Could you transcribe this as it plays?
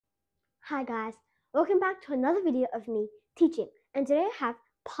Hi guys, welcome back to another video of me teaching, and today I have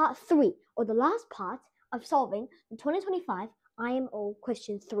part 3 or the last part of solving the 2025 IMO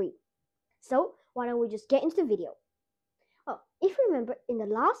question 3. So why don't we just get into the video. Well, if you remember in the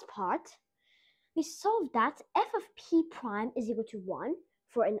last part, we solved that f of p prime is equal to 1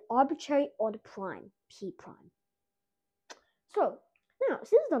 for an arbitrary odd prime p prime. So now,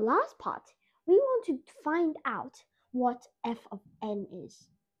 since the last part, we want to find out what f of n is.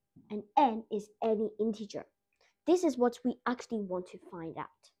 And n is any integer. This is what we actually want to find out.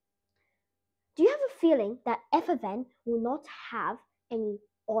 Do you have a feeling that f of n will not have any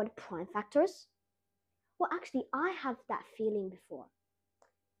odd prime factors? Well, actually, I have that feeling before.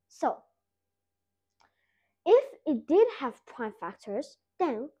 So, if it did have prime factors,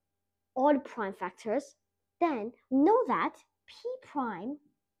 then odd prime factors, then we know that p prime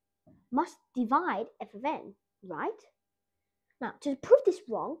must divide f of n, right? Now, to prove this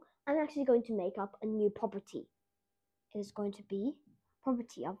wrong, I'm actually going to make up a new property. It is going to be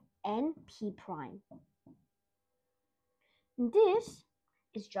property of np prime. And this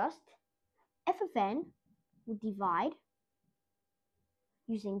is just f of n will divide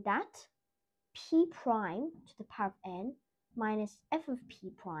using that p prime to the power of n minus f of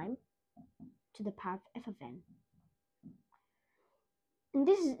p prime to the power of f of n. And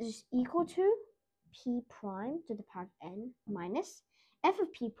this is just equal to p prime to the power of n minus f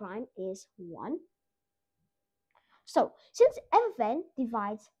of p prime is 1. So since f of n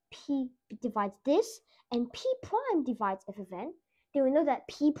divides this and p prime divides f of n, then we know that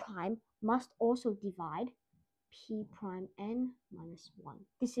p prime must also divide p prime n minus 1.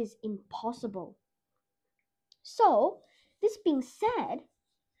 This is impossible. So this being said,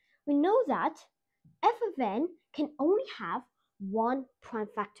 we know that f of n can only have one prime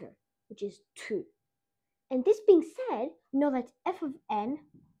factor, which is 2. And this being said, we know that f of n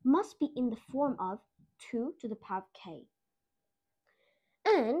must be in the form of 2 to the power of k.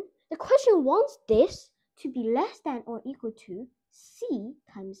 And the question wants this to be less than or equal to c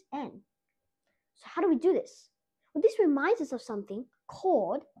times n. So how do we do this? Well, this reminds us of something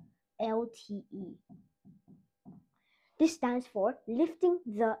called LTE. This stands for lifting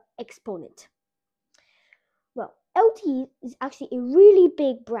the exponent. Well, LTE is actually a really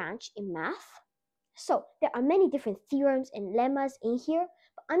big branch in math. So there are many different theorems and lemmas in here,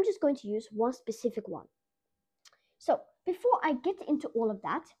 but I'm just going to use one specific one. So before I get into all of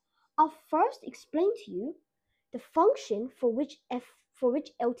that, I'll first explain to you the function for which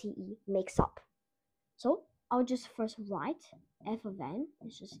LTE makes up. So I'll just first write f of n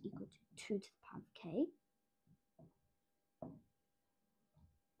is just equal to 2 to the power of k.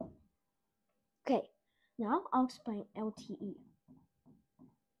 Okay, now I'll explain LTE.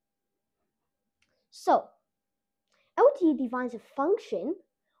 So LTE defines a function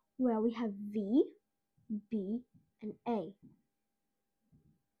where we have v, b, and a.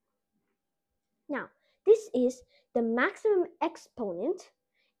 Now, this is the maximum exponent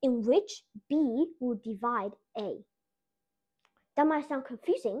in which b will divide a. That might sound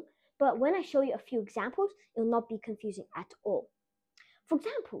confusing, but when I show you a few examples, it will not be confusing at all. For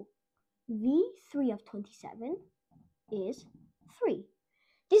example, v3 of 27 is 3.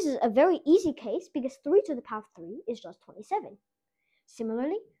 This is a very easy case because 3 to the power of 3 is just 27.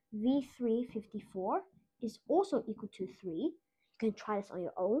 Similarly, v3 54 is also equal to 3. You can try this on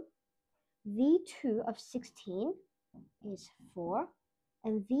your own. v2 of 16 is 4,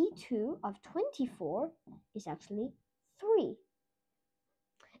 and v2 of 24 is actually 3.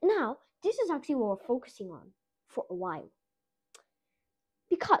 Now, this is actually what we're focusing on for a while.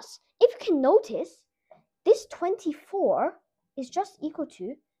 Because if you can notice, this 24 is just equal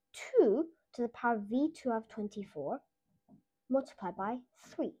to 2 to the power of v2 of 24 multiplied by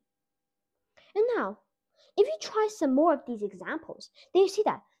 3. And now, if you try some more of these examples, then you see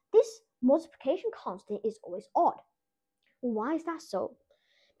that this multiplication constant is always odd. Why is that so?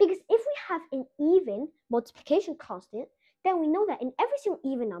 Because if we have an even multiplication constant, then we know that in every single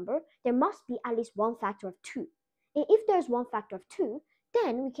even number, there must be at least one factor of 2. And if there's one factor of 2,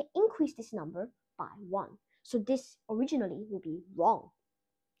 then we can increase this number by 1. So this originally will be wrong.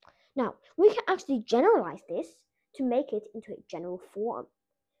 Now, we can actually generalize this to make it into a general form,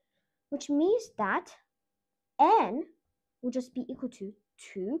 which means that n will just be equal to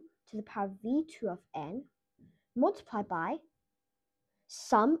 2 to the power of v2 of n multiplied by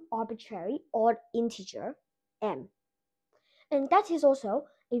some arbitrary odd integer m. And that is also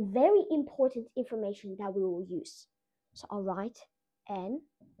a very important information that we will use. So I'll write n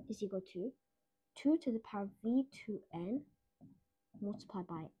is equal to 2 to the power of v2n multiplied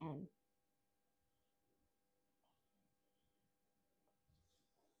by n.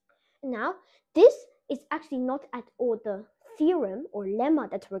 Now, this is actually not at all the theorem or lemma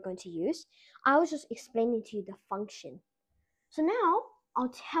that we're going to use. I was just explaining to you the function. So now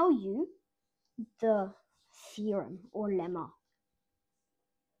I'll tell you the theorem or lemma.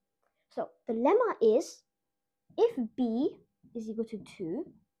 So the lemma is if B is equal to 2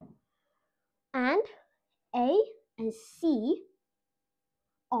 and A and C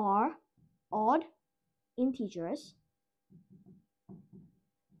are odd integers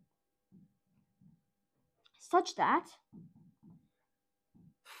such that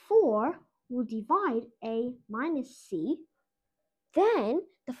 4 will divide A minus C, then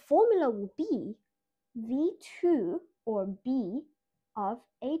the formula will be V2 or B of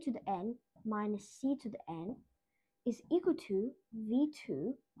A to the n minus C to the n is equal to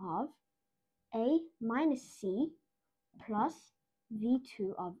V2 of A minus C plus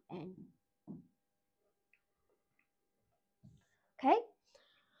V2 of n. Okay,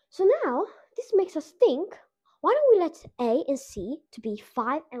 so now this makes us think, why don't we let A and C to be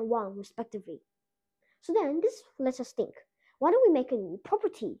 5 and 1 respectively? So then this lets us think, why don't we make a new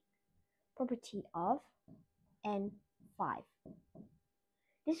property of n5.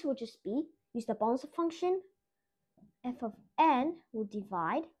 This will just be, use the Bonson function, f of n will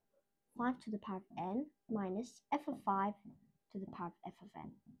divide 5 to the power of n minus f of 5 to the power of f of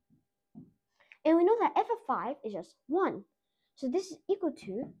n. And we know that f of 5 is just 1. So this is equal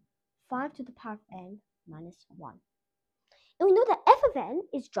to 5 to the power of n minus 1. And we know that f of n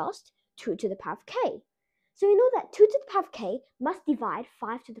is just 2 to the power of k. So we know that 2 to the power of k must divide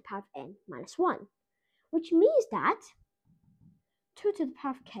 5 to the power of n minus 1, which means that 2 to the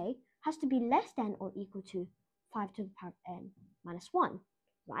power of k has to be less than or equal to 5 to the power of n minus 1,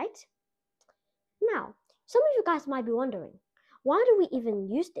 right? Now, some of you guys might be wondering, why do we even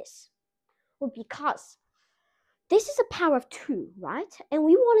use this? Well, because this is a power of 2, right? And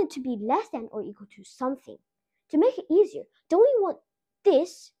we want it to be less than or equal to something. To make it easier, don't we want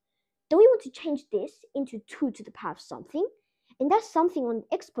to change this into 2 to the power of something? And that something on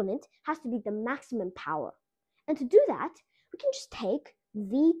the exponent has to be the maximum power. And to do that, we can just take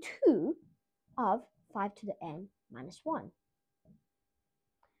V2 of 5 to the n minus 1.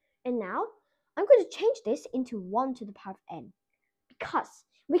 And now, I'm going to change this into 1 to the power of n, because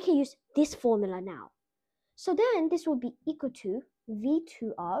we can use this formula now. So then this will be equal to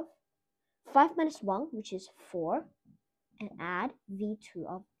V2 of 5 minus 1, which is 4, and add V2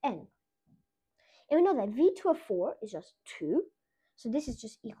 of n. And we know that V2 of 4 is just 2, so this is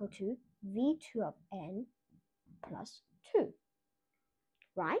just equal to V2 of n plus 2,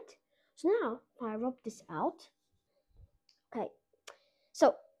 right? So now, if I rub this out, okay,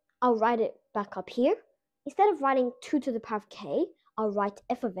 so I'll write it back up here. Instead of writing 2 to the power of k, I'll write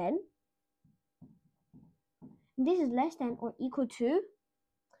f of n. This is less than or equal to,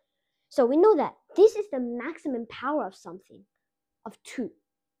 so we know that this is the maximum power of something, of 2,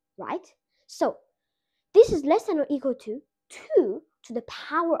 right? So this is less than or equal to 2 to the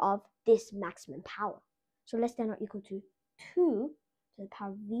power of this maximum power. So less than or equal to 2 to the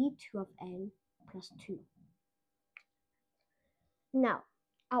power of V2 of n plus 2. Now,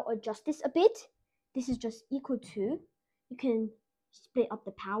 I'll adjust this a bit. This is just equal to, you can split up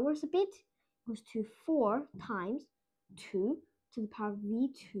the powers a bit, equals to 4 times 2 to the power of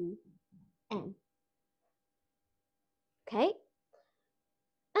V2 n. Okay?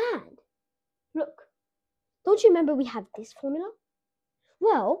 And look, don't you remember we have this formula?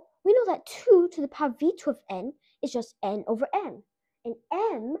 Well, we know that 2 to the power of V2 of n is just n over n, and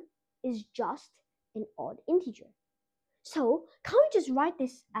m is just an odd integer. So, can't we just write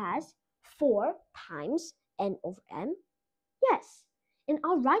this as 4 times n over m? Yes, and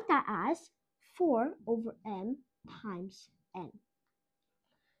I'll write that as 4 over m times n.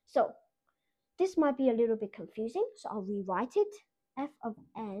 So, this might be a little bit confusing, so I'll rewrite it. F of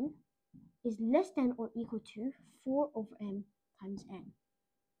n is less than or equal to 4 over m times n.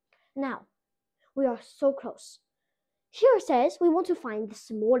 Now, we are so close. Here it says we want to find the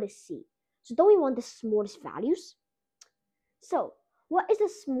smallest c. So don't we want the smallest values? So, what is the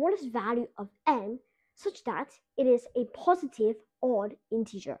smallest value of n such that it is a positive odd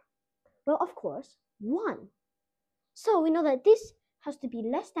integer? Well, of course, 1. So we know that this has to be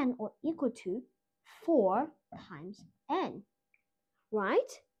less than or equal to 4 times n,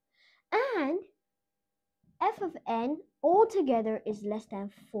 right? And f of n altogether is less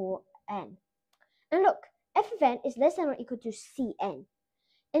than 4n. And look, f of n is less than or equal to cn.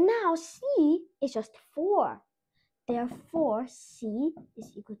 And now c is just 4. Therefore, c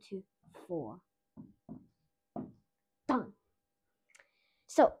is equal to 4. Done.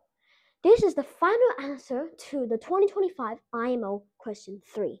 So, this is the final answer to the 2025 IMO question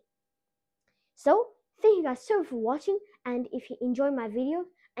 3. So thank you guys so much for watching, and if you enjoy my videos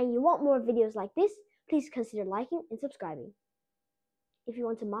and you want more videos like this, please consider liking and subscribing. If you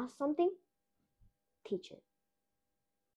want to master something, teach it.